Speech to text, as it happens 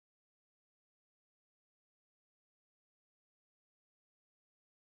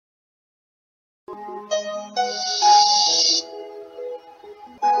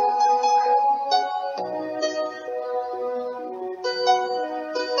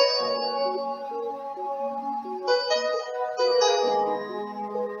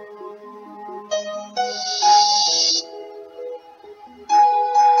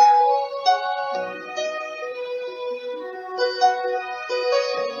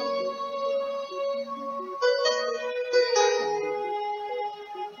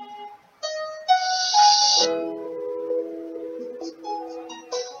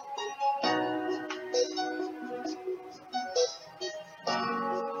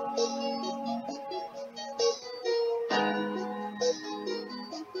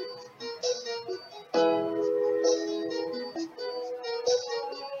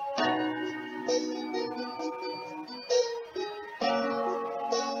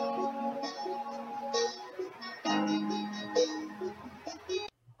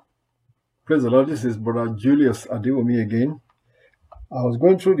Praise the Lord. This is Brother Julius Adewumi again. I was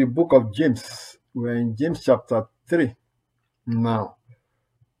going through the book of James. We're in James chapter 3 now.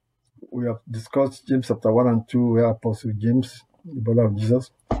 We have discussed James chapter 1 and 2, where Apostle James, the brother of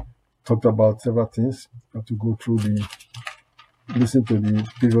Jesus, talked about several things. You have to go through listen to the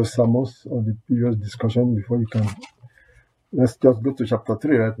previous sermons or the previous discussion before you can. Let's just go to chapter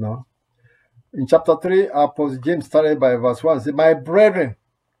 3 right now. In chapter 3, Apostle James started by verse 1. Say, "My brethren,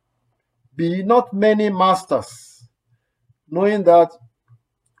 be not many masters, knowing that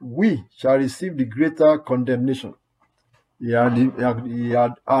we shall receive the greater condemnation." He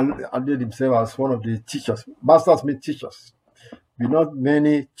had added himself as one of the teachers. Masters mean teachers. Be not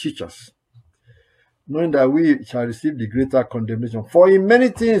many teachers, knowing that we shall receive the greater condemnation. For in many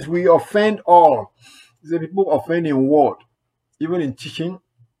things we offend all. The people offend in word, even in teaching.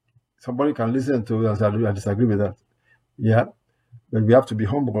 Somebody can listen to us and I disagree with that. Yeah. But we have to be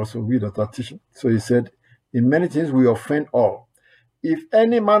humble also, we that are teaching. So he said, in many things we offend all. If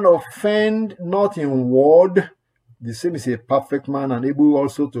any man offend not in word, the same is a perfect man and able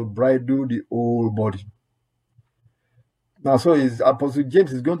also to bridle the whole body. Now, so Apostle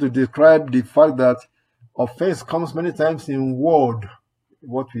James is going to describe the fact that offense comes many times in word,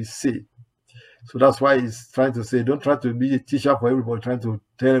 what we say. So that's why he's trying to say, don't try to be a teacher for everybody, trying to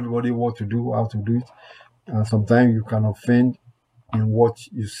tell everybody what to do, how to do it. And sometimes you can offend in what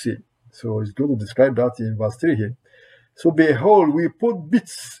you say. So he's going to describe that in verse 3 here. So behold, we put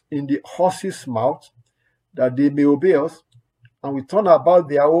bits in the horse's mouth that they may obey us, and we turn about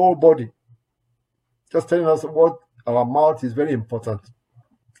their whole body. Just telling us what our mouth is very important.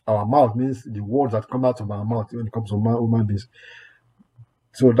 Our mouth means the words that come out of our mouth when it comes to human beings.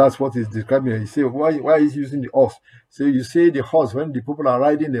 So that's what he's describing here. He says, why is he using the horse? So you say the horse, when the people are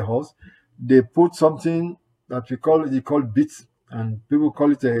riding the horse, they put something that they call bits, and people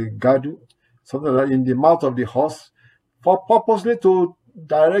call it a gadu, something like that, in the mouth of the horse, for purposely to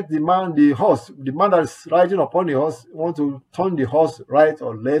direct the man that is riding upon the horse, want to turn the horse right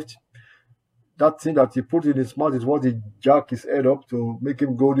or left. That thing that he put in his mouth is what he jack his head up to make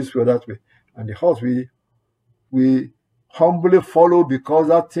him go this way or that way. And the horse, we humbly follow because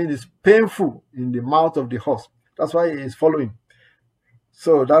that thing is painful in the mouth of the horse. That's why he is following.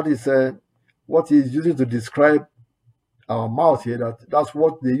 So that is what he is using to describe our mouth here. That's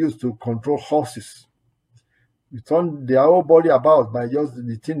what they use to control horses. We turn their whole body about by just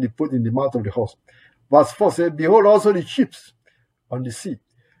the thing they put in the mouth of the horse. Verse 4 says, "Behold also the ships on the sea,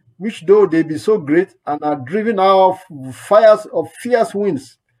 which though they be so great and are driven out of fires of fierce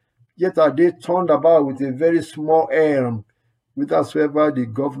winds, yet are they turned about with a very small air, whithersoever the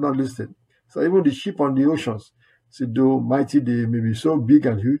governor listed." So even the ship on the oceans, so though mighty they may be so big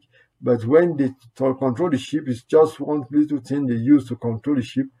and huge, but when they control the ship, it's just one little thing they use to control the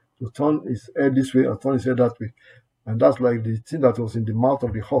ship, to turn its head this way or turn its head that way. And that's like the thing that was in the mouth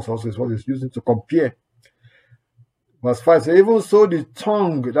of the horse also is what it's using to compare. Verse 5 says, "Even so the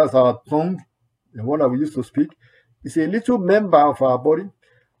tongue," that's our tongue, the one that we used to speak, "is a little member of our body,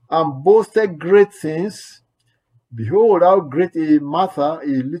 and boasted great things. Behold, how great a matter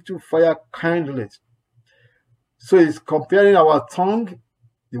a little fire kindleth." So it's comparing our tongue.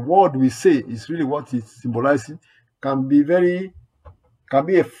 The word we say is really what it's symbolizing. Can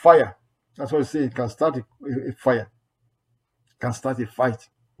be a fire. That's what you say. It can start a fire. It can start a fight.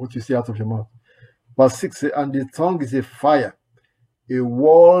 What you say out of your mouth. Verse 6 says, "And the tongue is a fire, a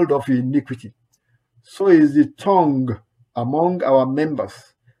world of iniquity. So is the tongue among our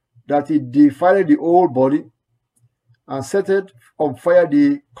members, that it defiled the whole body, and set it on fire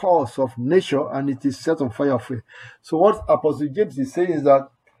the course of nature, and it is set on fire of faith." So what Apostle James is saying is that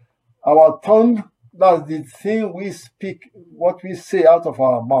our tongue, that's the thing we speak, what we say out of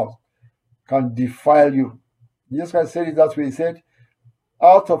our mouth, can defile you. Jesus Christ said it that way. He said,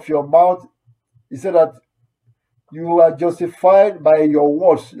 out of your mouth, he said that you are justified by your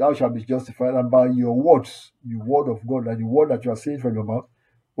words. Thou shalt be justified, and by your words, the word of God, like the word that you are saying from your mouth,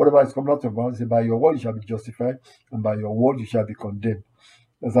 whatever is coming out of your mouth, say, by your word you shall be justified, and by your word you shall be condemned.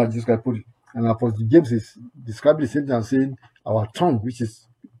 That's how Jesus Christ put it. And Apostle James is describing the same thing and saying, our tongue, which is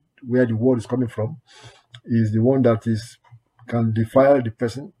where the word is coming from, is the one that can defile the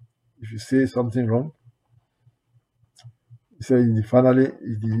person if you say something wrong. He said, finally,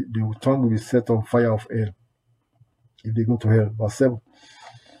 the tongue will be set on fire of hell if they go to hell. Verse 7.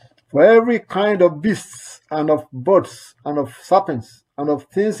 For every kind of beasts and of birds and of serpents and of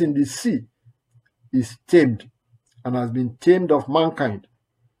things in the sea is tamed and has been tamed of mankind.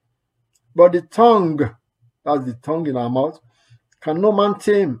 But the tongue, that's the tongue in our mouth, can no man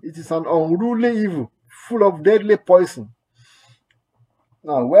tame. It is an unruly evil, full of deadly poison.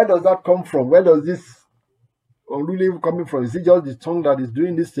 Now, where does that come from? Where does this unruly evil coming from? Is it just the tongue that is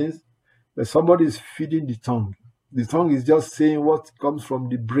doing these things? But somebody is feeding the tongue. The tongue is just saying what comes from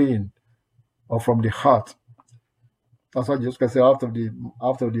the brain or from the heart. That's why Jesus can say, out of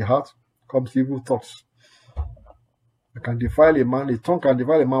the heart comes evil thoughts. It can defile a man. The tongue can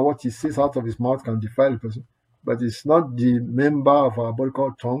defile a man. What he says out of his mouth can defile a person. But it's not the member of our body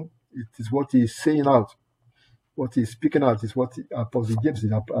called tongue. It is what he is saying out. What he is speaking out is what Apostle James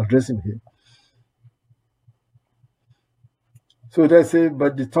is addressing here. So they say,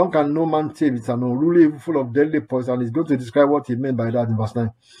 but the tongue can no man tame. It's an unruly evil, full of deadly poison. And he's going to describe what he meant by that in verse 9.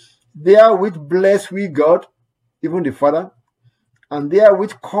 Therewith bless we God, even the Father, and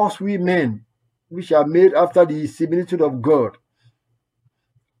therewith curse we men, which are made after the similitude of God.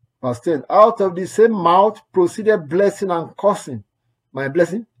 Verse 10. Out of the same mouth proceeded blessing and cursing. My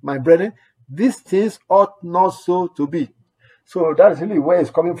brethren, these things ought not so to be. So that is really where it's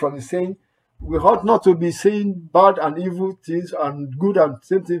coming from. It's saying we ought not to be saying bad and evil things and good and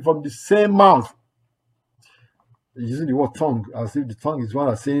same thing from the same mouth. Using the word tongue, as if the tongue is one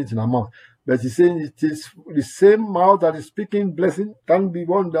that's saying it in our mouth. But he's saying it is the same mouth that is speaking blessing can be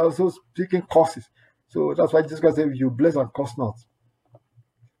one that also speaking curses. So that's why Jesus Christ said, you bless and curse not.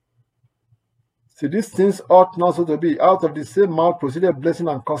 So these things ought not so to be. Out of the same mouth proceeded blessing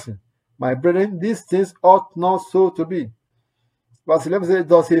and cursing. My brethren, these things ought not so to be. Verse 11 says,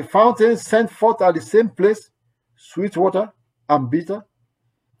 does a fountain send forth at the same place sweet water and bitter?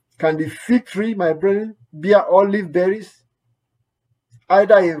 Can the fig tree, my brethren, bear olive berries?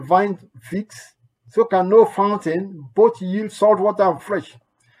 Either a vine figs, so can no fountain both yield salt water and fresh.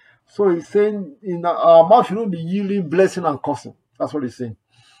 So he's saying in our mouth shouldn't be yielding blessing and cursing. That's what he's saying.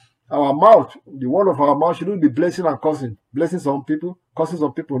 Our mouth, the word of our mouth shouldn't be blessing and cursing. Blessing some people, cursing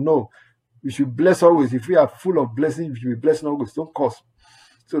some people. No. We should bless always. If we are full of blessing, we should be blessing always. Don't curse.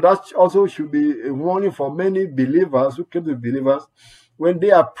 So that also should be a warning for many believers who came to believers when they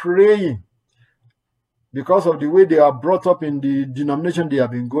are praying. Because of the way they are brought up in the denomination they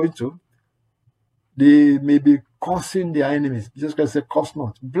have been going to, they may be cursing their enemies. Jesus Christ said, curse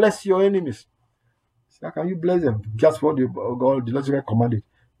not. Bless your enemies. So how can you bless them? Just what the Lord Jesus Christ commanded.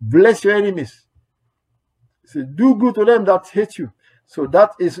 Bless your enemies. Say, do good to them that hate you. So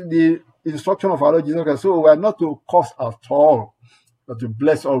that is the instruction of our Lord Jesus Christ. So we are not to curse at all, but to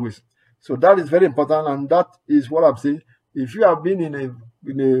bless always. So that is very important, and that is what I'm saying. If you have been in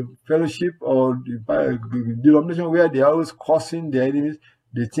a fellowship or the denomination where they are always cursing their enemies,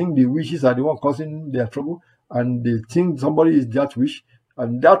 they think the witches are the one causing their trouble, and they think somebody is that witch,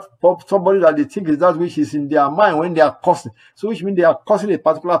 and that somebody that they think is that witch is in their mind when they are cursing. So which means they are cursing a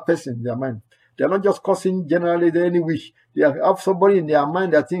particular person in their mind. They are not just cursing generally any witch. They have somebody in their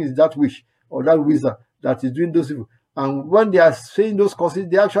mind that thinks is that witch or that wizard that is doing those evil. And when they are saying those curses,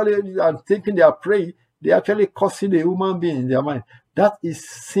 they actually are thinking they are praying. They are actually cursing a human being in their mind. That is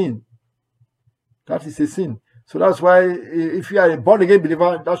sin. That is a sin. So that's why if you are a born-again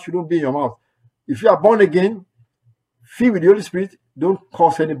believer, that shouldn't be in your mouth. If you are born again, filled with the Holy Spirit, don't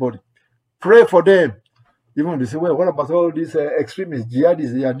curse anybody. Pray for them. Even they say, well, what about all these extremists,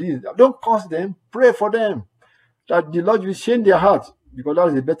 jihadists? Don't curse them. Pray for them. That the Lord will change their hearts, because that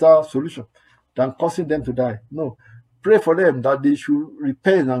is a better solution than causing them to die. No. Pray for them that they should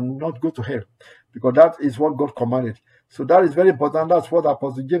repent and not go to hell, because that is what God commanded. So that is very important. That's what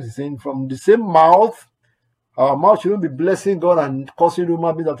Apostle James is saying. From the same mouth, our mouth shouldn't be blessing God and cursing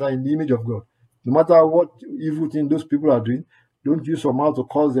human beings that are in the image of God. No matter what evil thing those people are doing, don't use your mouth to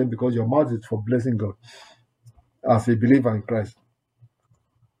curse them, because your mouth is for blessing God as a believer in Christ.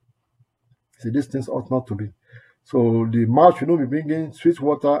 See, these things ought not to be. So the mouth should not be bringing sweet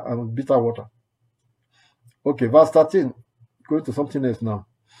water and bitter water. Okay, verse 13. Going to something else now.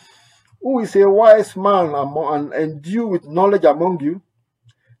 Who is a wise man and endued with knowledge among you?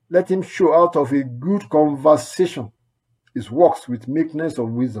 Let him show out of a good conversation his works with meekness of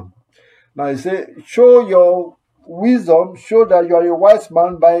wisdom. Now he say, show your wisdom, show that you are a wise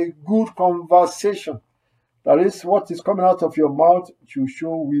man by good conversation. That is, what is coming out of your mouth should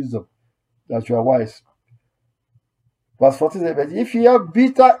show wisdom, that you are wise. Verse 14 says, but if you have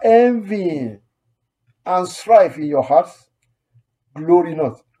bitter envy and strife in your hearts, glory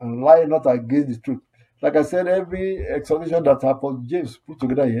not and lie not against the truth. Like I said, every exhortation that Apostle James put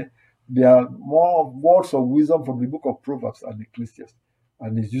together here, there are more words of wisdom from the book of Proverbs and Ecclesiastes,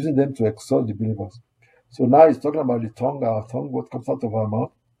 and he's using them to exhort the believers. So now he's talking about the tongue, our tongue, what comes out of our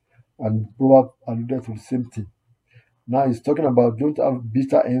mouth, and Proverbs alluded to the same thing. Now he's talking about don't have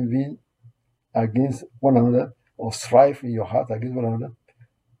bitter envy against one another or strife in your heart against one another.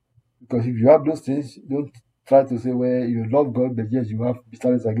 Because if you have those things, don't try to say, well, you love God, but yes, you have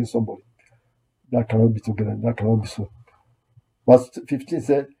bitterness against somebody. That cannot be together. That cannot be so. Verse 15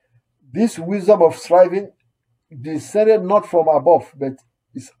 said, this wisdom of striving descended not from above, but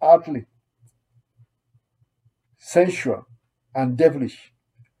is earthly, sensual, and devilish.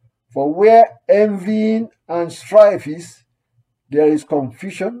 For where envying and strife is, there is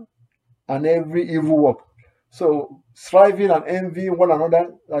confusion and every evil work. So striving and envying one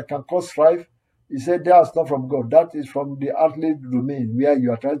another that can cause strife, he said that's not from God. That is from the earthly domain where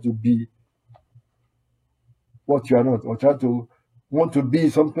you are trying to be what you are not, or trying to want to be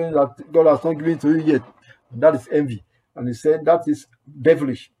something that God has not given to you yet. And that is envy. And he said that is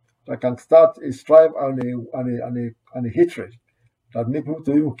devilish. That can start a strife and a hatred that make people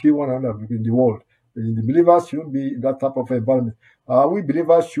to even kill one another in the world. And the believers shouldn't be in that type of environment. We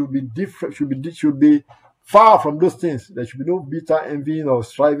believers should be different, should be far from those things. There should be no bitter envying or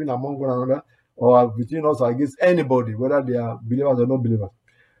striving among one another or between us or against anybody, whether they are believers or not believers.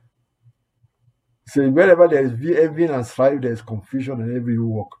 So wherever there is envying and strife, there is confusion and every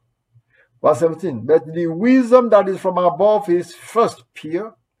work. Verse 17, but the wisdom that is from above is first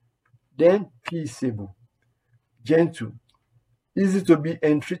pure, then peaceable, gentle, easy to be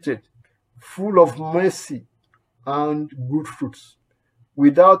entreated, full of mercy and good fruits,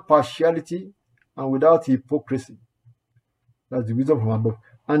 without partiality and without hypocrisy. That's the wisdom from above.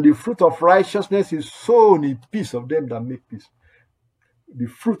 And the fruit of righteousness is sown in peace of them that make peace. The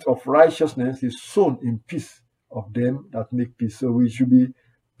fruit of righteousness is sown in peace of them that make peace. So we should be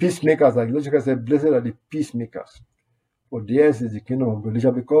peacemakers. Like Lord said, blessed are the peacemakers, for theirs is the kingdom of God. They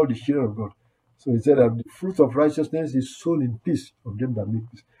shall be called the children of God. So he said that the fruit of righteousness is sown in peace of them that make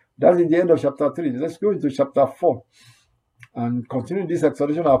peace. That's in the end of chapter 3. Let's go into chapter 4 and continue this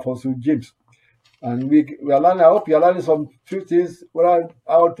exhortation of Apostle James. And we are learning, I hope you are learning some few things,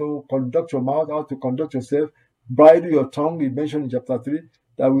 how to conduct your mouth, how to conduct yourself, bridle your tongue. We mentioned in chapter 3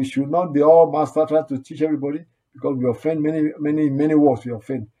 that we should not be all master trying to teach everybody, because we offend many words we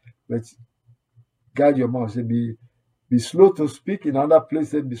offend. But guide your mouth. Say, be slow to speak. In other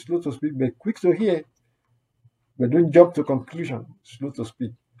places, be slow to speak, but quick to hear. But don't jump to conclusion. Slow to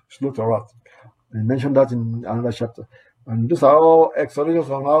speak, slow to wrath. We mentioned that in another chapter. And these are all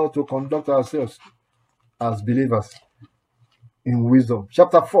exhortations on how to conduct ourselves as believers in wisdom.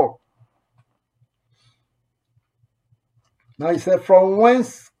 Chapter 4. Now he said, from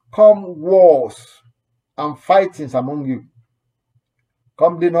whence come wars and fightings among you?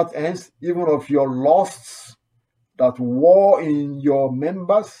 Come they not hence, even of your lusts that war in your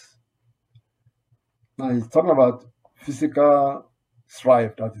members? Now he's talking about physical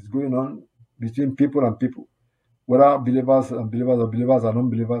strife that is going on between people and people, whether believers and believers or believers and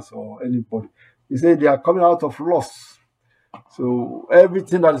unbelievers or anybody. He said they are coming out of lust. So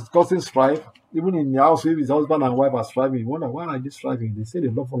everything that is causing strife, even in the house, if his husband and wife are striving, you wonder, why are they striving? They say they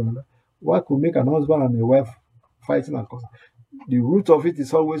love one another. What could make an husband and a wife fighting and causing? The root of it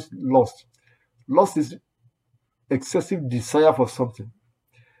is always lust. Lust is excessive desire for something.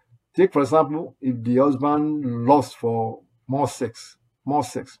 Take, for example, if the husband lusts for more sex,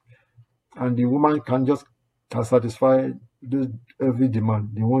 and the woman can satisfy every demand.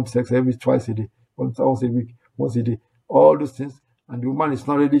 They want sex every twice a day, once a week, once a day, all those things. And the woman is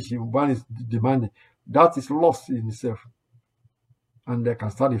not ready, the woman is demanding. That is lost in itself. And they can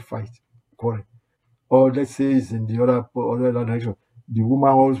start a fight, quarrel. Or let's say it's in the other direction. The woman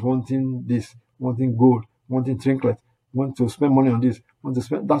always wanting this, wanting gold, wanting trinket, want to spend money on this,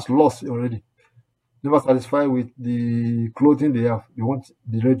 that's lost already. Never satisfied with the clothing they have. They want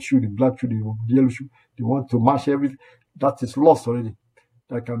the red shoe, the black shoe, the yellow shoe. They want to match everything. That is lost already.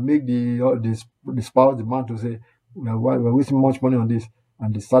 That can make the spouse, the man, to say, we're wasting much money on this,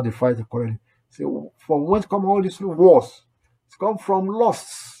 and they start the fight accordingly. So from whence come all these wars? It's come from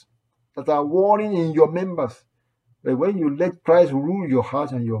lusts. that are warring in your members. But when you let Christ rule your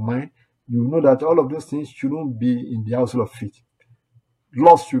heart and your mind, you know that all of those things shouldn't be in the household of faith.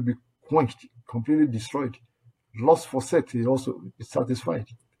 Lust should be quenched, completely destroyed. Lust for sex is also satisfied.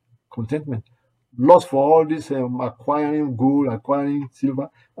 Contentment. Lust for all this acquiring gold, acquiring silver,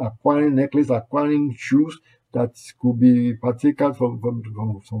 acquiring necklace, acquiring shoes that could be partaken from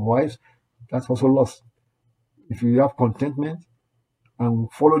some wives. That's also lust. If you have contentment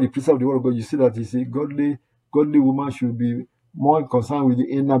and follow the precept of the word of God, you see that it's a godly woman should be more concerned with the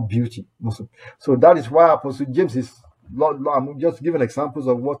inner beauty. Also. So that is why Apostle James is, I'm just giving examples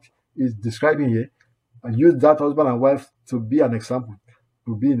of what he's describing here, and use that husband and wife to be an example,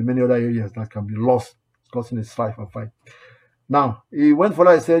 to be in many other areas that can be lost, causing a strife and fight. Now, he went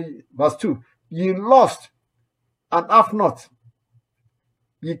further, he said, verse 2, ye lost and have not,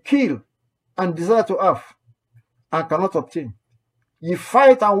 ye kill and desire to have, and cannot obtain. Ye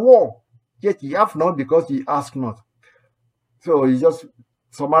fight and war, yet ye have not because ye ask not. So he's just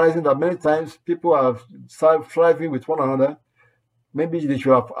summarizing that many times people are striving with one another. Maybe they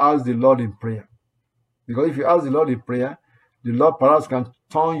should have asked the Lord in prayer. Because if you ask the Lord in prayer, the Lord perhaps can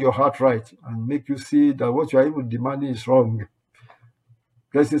turn your heart right and make you see that what you are even demanding is wrong.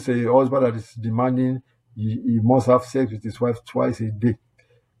 Let's say a husband that is demanding he must have sex with his wife twice a day,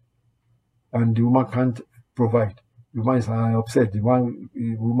 and the woman can't provide. The woman is upset. The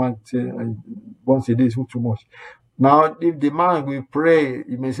woman say once a day is too much. Now, if the man will pray,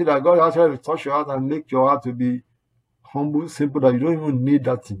 you may see that God actually will touch your heart and make your heart to be humble, simple, that you don't even need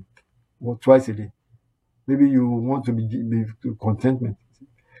that thing twice a day. Maybe you want to be contentment.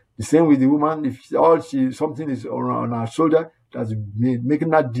 The same with the woman, if something is on her shoulder that's making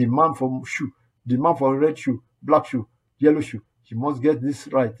that demand for shoe, demand for red shoe, black shoe, yellow shoe. She must get this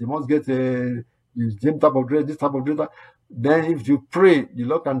right. She must get the same type of dress, this type of dress. Then if you pray, the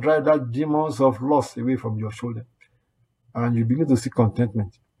Lord can drive that demons of lust away from your shoulder. And you begin to see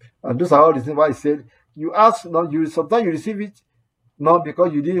contentment. And those are all the things why I said, you ask, sometimes you receive it, not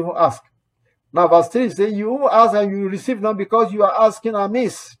because you didn't even ask. Now, verse 3 says, you ask and you receive not because you are asking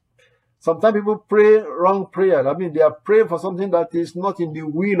amiss. Sometimes people pray wrong prayer. I mean, they are praying for something that is not in the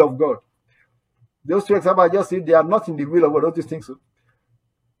will of God. Those two examples I just said, they are not in the will of God. Don't you think so?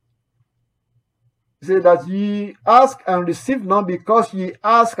 He said that ye ask and receive not because ye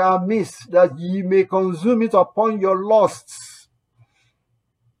ask amiss, that ye may consume it upon your lusts.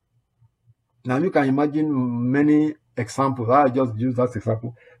 Now, you can imagine many examples. I just use that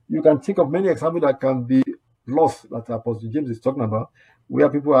example. You can think of many examples that can be lost, that Apostle James is talking about, where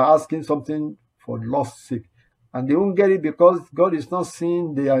people are asking something for lust's sake, and they won't get it because God is not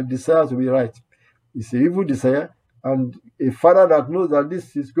seeing their desire to be right. It's an evil desire, and a father that knows that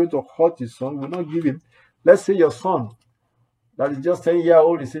this is going to hurt his son will not give him. Let's say your son that is just 10 years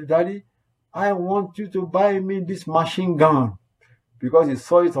old, he says, Daddy, I want you to buy me this machine gun, because he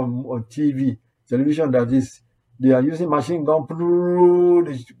saw it on television, that is, they are using machine gun,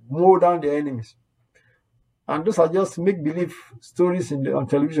 they mow down their enemies. And those are just make-believe stories on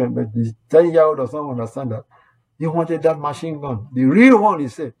television, but the 10-year-old does not understand that. He wanted that machine gun, the real one, he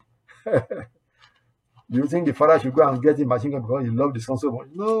said. Do you think the father should go and get a machine gun because he loved the son so much?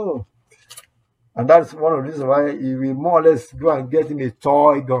 No. And that's one of the reasons why he will more or less go and get him a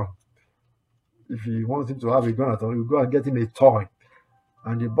toy gun. If he wants him to have a gun at all, he'll go and get him a toy.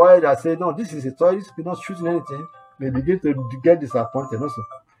 And the boy that said, no, this is a toy, this is not shooting anything, may begin to get disappointed also.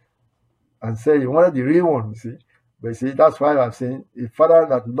 And say, you wanted the real one, you see. But you see, that's why I'm saying, a father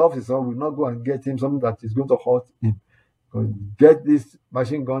that loves his son will not go and get him something that is going to hurt him. Because get this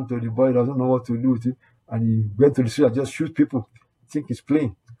machine gun to the boy, doesn't know what to do with it, and he went to the street and just shoot people. Think he's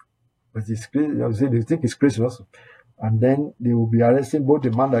playing. But he's crazy. I would say they think he's crazy also. And then they will be arresting both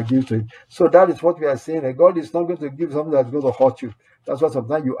the man that gives to him. So that is what we are saying. That God is not going to give something that's going to hurt you. That's why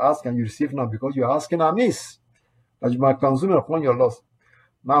sometimes you ask and you receive not, because you're asking amiss, that you might consume upon your loss.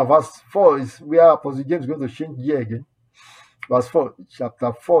 Now, verse 4 is where Apostle James is going to change gear again. Verse 4,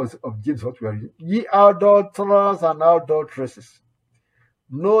 chapter 4 of James, what we are reading. Ye adulterers and adulteresses,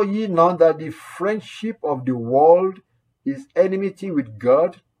 know ye not that the friendship of the world is enmity with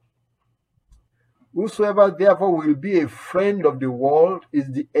God? Whosoever therefore will be a friend of the world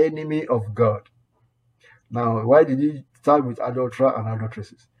is the enemy of God. Now, why did he start with adulterer and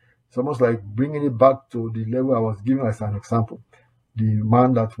adulteresses? It's almost like bringing it back to the level I was giving as an example. The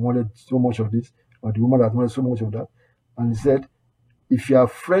man that wanted so much of this, or the woman that wanted so much of that. And he said, if you are a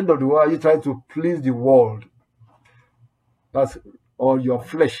friend of the world, are you trying to please the world? That's or your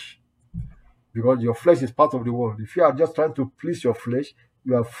flesh. Because your flesh is part of the world. If you are just trying to please your flesh,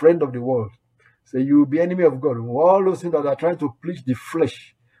 you are a friend of the world. So you will be enemy of God. All those things that are trying to please the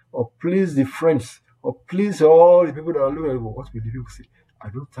flesh, or please the friends, or please all the people that are looking at you. What will the people say? I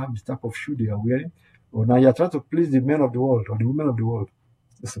don't have this type of shoe they are wearing. Or now you're trying to please the men of the world or the women of the world.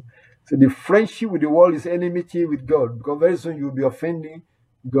 So the friendship with the world is enmity with God, because very soon you'll be offending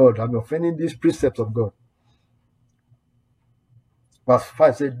God. I'm offending these precepts of God. Verse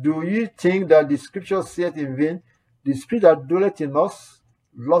 5 says, do you think that the scripture saith in vain, the spirit that dwelleth in us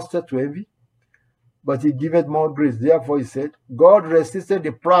lusted to envy? But he giveth more grace. Therefore he said, God resisted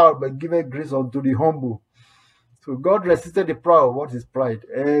the proud, but giveth grace unto the humble. So God resisted the proud. What is pride?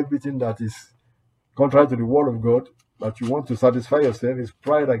 Everything that is contrary to the word of God, that you want to satisfy yourself, is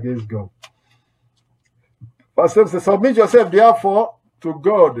pride against God. Verse 7 says, submit yourself therefore to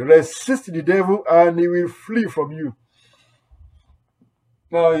God, resist the devil, and he will flee from you.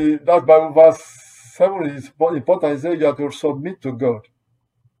 Now, that Bible verse 7 is important. It says you have to submit to God,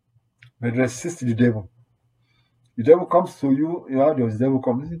 but resist the devil. The devil comes to you, how does the devil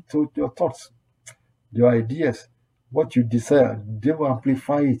come? To your thoughts, your ideas, what you desire. The devil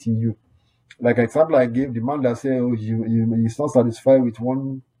amplify it in you. Like example I gave, the man that said, oh, he's not satisfied with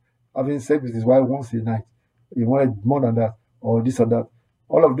having sex with his wife once a night. He wanted more than that, or this or that.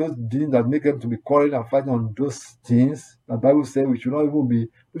 All of those things that make them to be quarreling and fighting on those things, the Bible says we should not even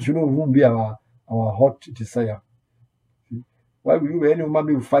be our hot desire. Why will you, any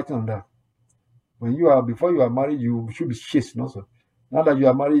woman, be fighting on that? Before you are married, you should be chaste, also. Now that you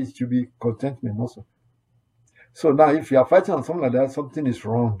are married, it should be contentment, also. So now, if you are fighting on something like that, something is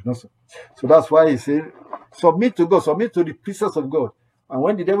wrong, also. So that's why he said, submit to God, submit to the precepts of God. And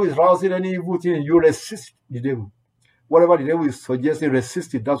when the devil is rousing any evil thing, you resist the devil. Whatever the devil is suggesting,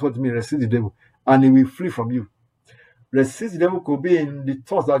 resist it. That's what it means, resist the devil. And he will flee from you. Resist the devil could be in the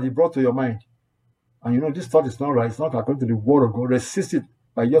thoughts that he brought to your mind. And this thought is not right. It's not according to the word of God. Resist it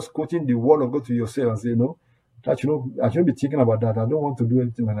by just quoting the word of God to yourself and say, no, I shouldn't be thinking about that. I don't want to do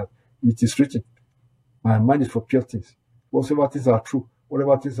anything like that. It is written. My mind is for pure things. Whatsoever things are true,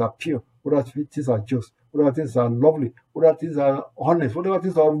 whatever things are pure, whatever things are just, whatever things are lovely, whatever things are honest, whatever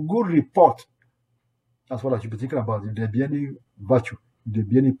things are of good report. That's what I should be thinking about. If there be any virtue, if there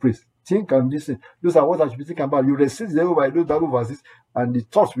be any praise, think and listen. Those are what I should be thinking about. You resist the devil by those Bible verses, and the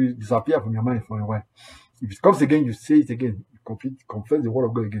thoughts will disappear from your mind for a while. If it comes again, you say it again. You confess the word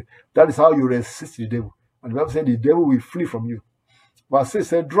of God again. That is how you resist the devil. And the Bible says the devil will flee from you. Verse 6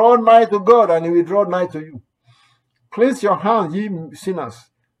 says, draw nigh to God, and he will draw nigh to you. Cleanse your hands, ye sinners.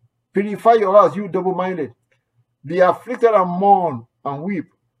 Purify your hearts, you double-minded. Be afflicted and mourn and weep.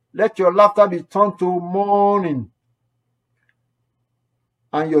 Let your laughter be turned to mourning,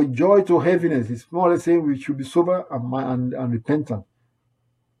 and your joy to heaviness. It's more or less saying we should be sober and repentant.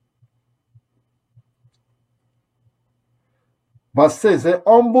 Verse 6 says,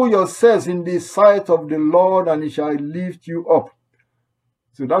 humble yourselves in the sight of the Lord, and he shall lift you up.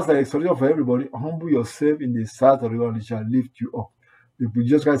 So that's the exhortation for everybody. Humble yourself in the sight of the Lord, and he shall lift you up.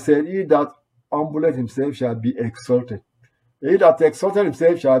 Jesus Christ said, he that humbleth himself shall be exalted. He that exalted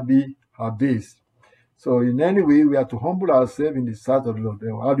himself shall be abased. So in any way, we have to humble ourselves in the sight of the Lord.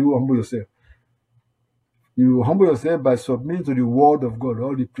 How do you humble yourself? You humble yourself by submitting to the word of God,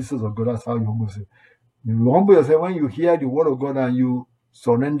 all the precepts of God. That's how you humble yourself. You humble yourself when you hear the word of God and you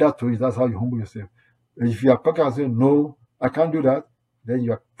surrender to it. That's how you humble yourself. And if you are talking and saying, no, I can't do that, then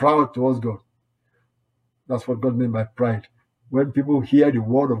you are proud towards God. That's what God meant by pride. When people hear the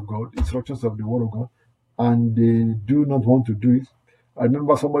word of God, instructions of the word of God, and they do not want to do it. I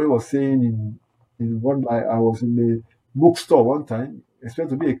remember somebody was saying in one, I was in the bookstore one time,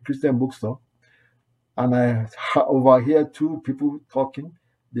 expected to be a Christian bookstore, and I overheard two people talking.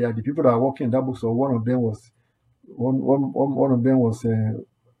 They are the people that are working in that bookstore. One of them was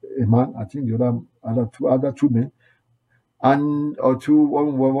a man. I think the other two men, and or two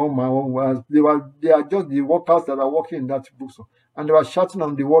one man. One was they are just the workers that are working in that bookstore, and they were shouting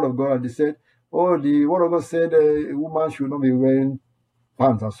on the word of God, and they said, oh, the word of God said a woman should not be wearing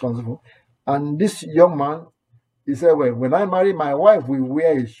pants and so on and so forth. And this young man, he said, well, when I marry, my wife will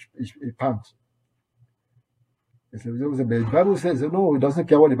wear a pants. The Bible says, no, it doesn't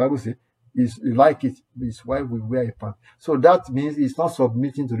care what the Bible says. He like it, his wife will wear a pants. So that means he's not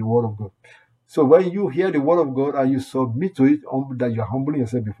submitting to the word of God. So when you hear the word of God and you submit to it, that you are humbling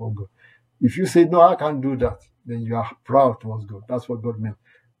yourself before God. If you say, no, I can't do that, then you are proud towards God. That's what God meant.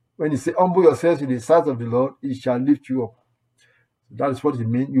 When he says, humble yourselves in the sight of the Lord, he shall lift you up. That is what it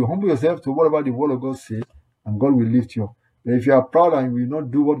means. You humble yourself to whatever the word of God says, and God will lift you up. But if you are proud and will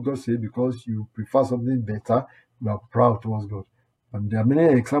not do what God says because you prefer something better, you are proud towards God. And there are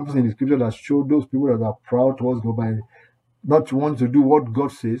many examples in the scripture that show those people that are proud towards God by not wanting to do what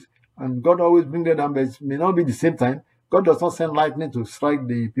God says. And God always brings them down, but it may not be the same time, God does not send lightning to strike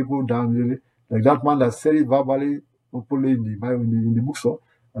the people down, really. Like that man that said it verbally, openly in the Bible, in the bookstore,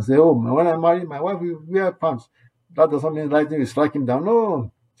 and say, "Oh, when I marry, my wife will wear pants." That doesn't mean lightning will strike him down.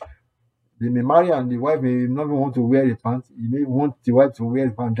 No, they may marry and the wife may not even want to wear the pants. He may want the wife to wear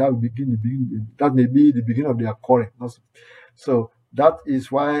the pants. That will that may be the beginning of their quarrel. So that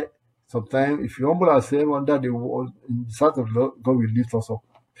is why sometimes if you humble ourselves under the word in the sight of the Lord, God will lift us up.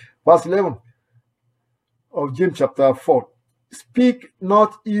 Verse 11 of James chapter 4. Speak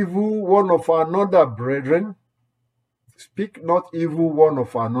not evil one of another, brethren. Speak not evil one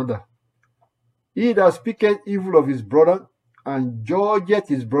of another. He that speaketh evil of his brother and judgeth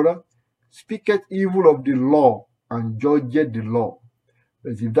his brother speaketh evil of the law and judgeth the law.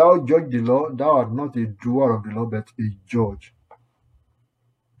 But if thou judge the law, thou art not a doer of the law, but a judge.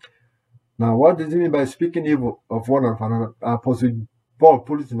 Now, what does it mean by speaking evil of one of another? Apostle Paul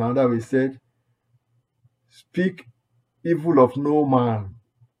put it in another way. He said, speak evil of no man.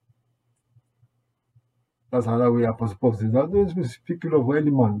 That's another way Apostle Paul says, don't speak evil of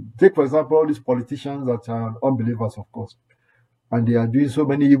any man. Take, for example, all these politicians that are unbelievers, of course, and they are doing so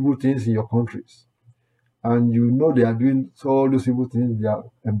many evil things in your countries. And you know they are doing all those evil things. They are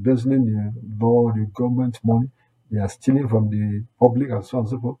embezzling the law, the government money. They are stealing from the public and so on and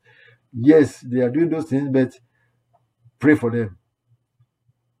so forth. Yes, they are doing those things, but pray for them.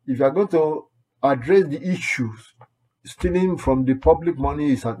 If you are going to address the issues, stealing from the public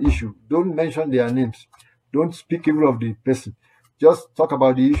money is an issue. Don't mention their names. Don't speak evil of the person. Just talk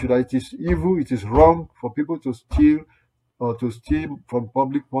about the issue that it is evil, it is wrong for people to steal or to steal from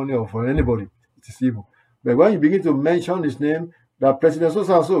public money or for anybody. It is evil. But when you begin to mention his name, that President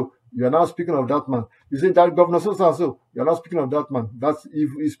so, you are now speaking of that man. You say that Governor so, you are not speaking of that man. That's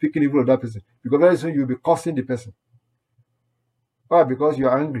evil, speaking evil of that person. Because very soon you'll be cursing the person. Why? Because you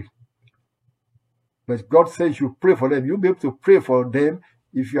are angry. But God says you pray for them. You'll be able to pray for them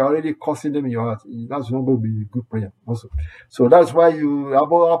if you are already cursing them in your heart. That's not going to be a good prayer also. So that's why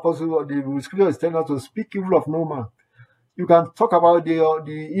the scripture is telling us to speak evil of no man. You can talk about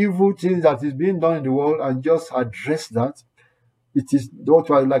the evil things that is being done in the world and just address that. It is what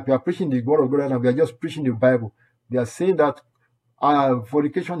like we are preaching the word of God and we are just preaching the Bible. They are saying that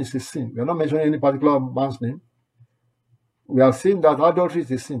fornication is a sin. We are not mentioning any particular man's name. We are saying that adultery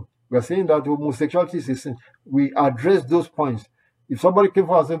is a sin. We are saying that homosexuality is a sin. We address those points. If somebody came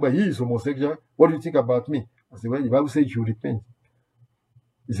forward and said, but he is homosexual, what do you think about me? I say, well, the Bible says you repent.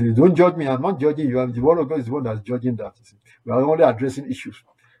 He said, don't judge me. I'm not judging you. The word of God is the one that's judging that. We are only addressing issues.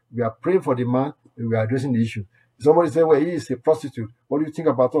 We are praying for the man, and we are addressing the issue. If somebody say, well, he is a prostitute. What do you think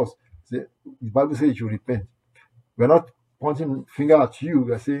about us? Say, the Bible says you repent. We are not pointing finger at you.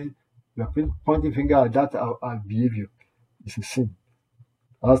 We are saying, we are pointing finger at that our behavior. It's a sin.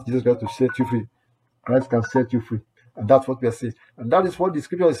 Ask Jesus Christ to set you free. Christ can set you free. And that's what we are saying. And that is what the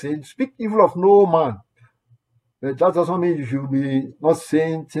scripture is saying. Speak evil of no man. But that doesn't mean you should be not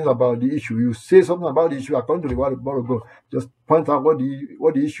saying things about the issue. You say something about the issue according to the word of God. Just point out what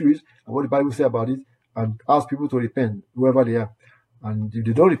the issue is and what the Bible says about it and ask people to repent, whoever they are. And if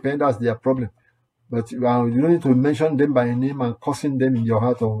they don't repent, that's their problem. But you don't need to mention them by name and cursing them in your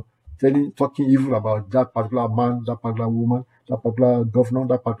heart or talking evil about that particular man, that particular woman, that particular governor,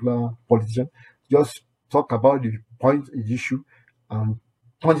 that particular politician. Just talk about the point, the issue, and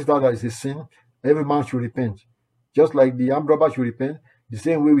point it out that it's a sin. Every man should repent. Just like the armed robber should repent, the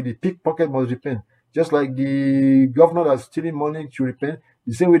same way with the pickpocket must repent. Just like the governor that's stealing money should repent,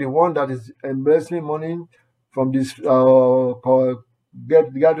 the same way the one that is embezzling money from this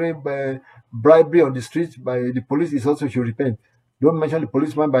gathering bribery on the street by the police is also should repent. Don't mention the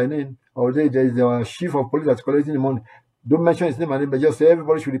policeman by name, or there is a chief of police that's collecting the money. Don't mention his name and name, but just say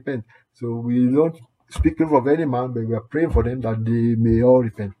everybody should repent. So we don't speak evil of any man, but we are praying for them that they may all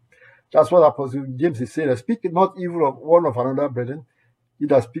repent. That's what Apostle James is saying. Speak not evil of one of another, brethren. He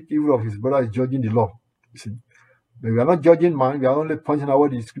that speak evil of his brother is judging the law. You see? But we are not judging man, we are only pointing out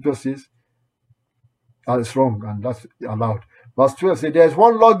what the scripture says. That is wrong, and that's allowed. Verse 12 says, there is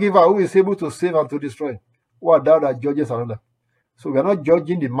one lawgiver who is able to save and to destroy. Who art thou that judges another? So we are not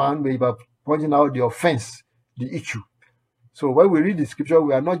judging the man, we are pointing out the offense, the issue. So when we read the scripture,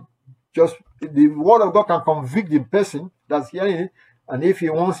 we are not just, the word of God can convict the person that's hearing it, and if he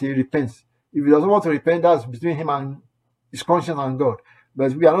wants, he repents. If he doesn't want to repent, that's between him and his conscience and God.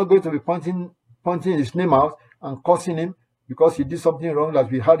 But we are not going to be pointing his name out and cursing him because he did something wrong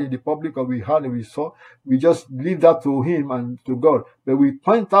that we had in the public or we heard and we saw. We just leave that to him and to God. But we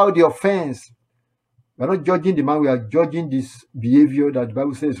point out the offense. We are not judging the man, we are judging this behavior that the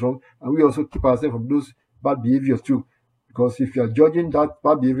Bible says is wrong. And we also keep ourselves from those bad behaviors too. Because if you are judging that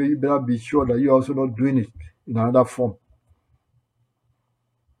bad behavior, you better be sure that you are also not doing it in another form.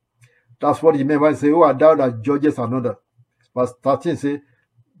 That's what he meant when he said, who are thou that judges another? Verse 13 say,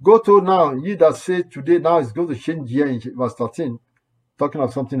 go to now, ye that say today, now it's going to change here in verse 13, talking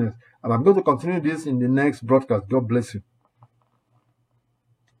of something else. And I'm going to continue this in the next broadcast. God bless you.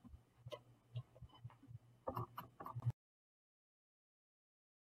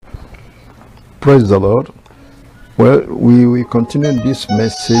 Praise the Lord. Well, we will continue this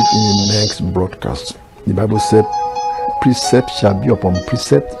message in the next broadcast. The Bible said, precept shall be upon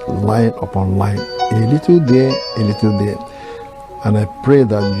precept, line upon line, a little there, a little there. And I pray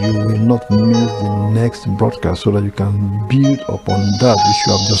that you will not miss the next broadcast so that you can build upon that which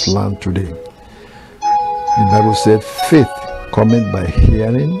you have just learned today. The Bible said, faith cometh by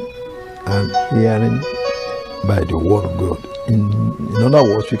hearing, and hearing by the word of God. In other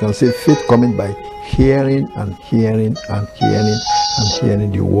words, we can say faith cometh by hearing and hearing and hearing and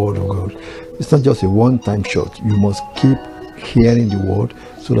hearing the word of God. It's not just a one-time shot. You must keep hearing the word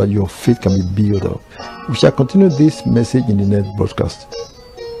so that your faith can be built up. We shall continue this message in the next broadcast.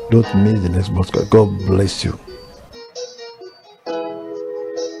 Don't miss the next broadcast. God bless you.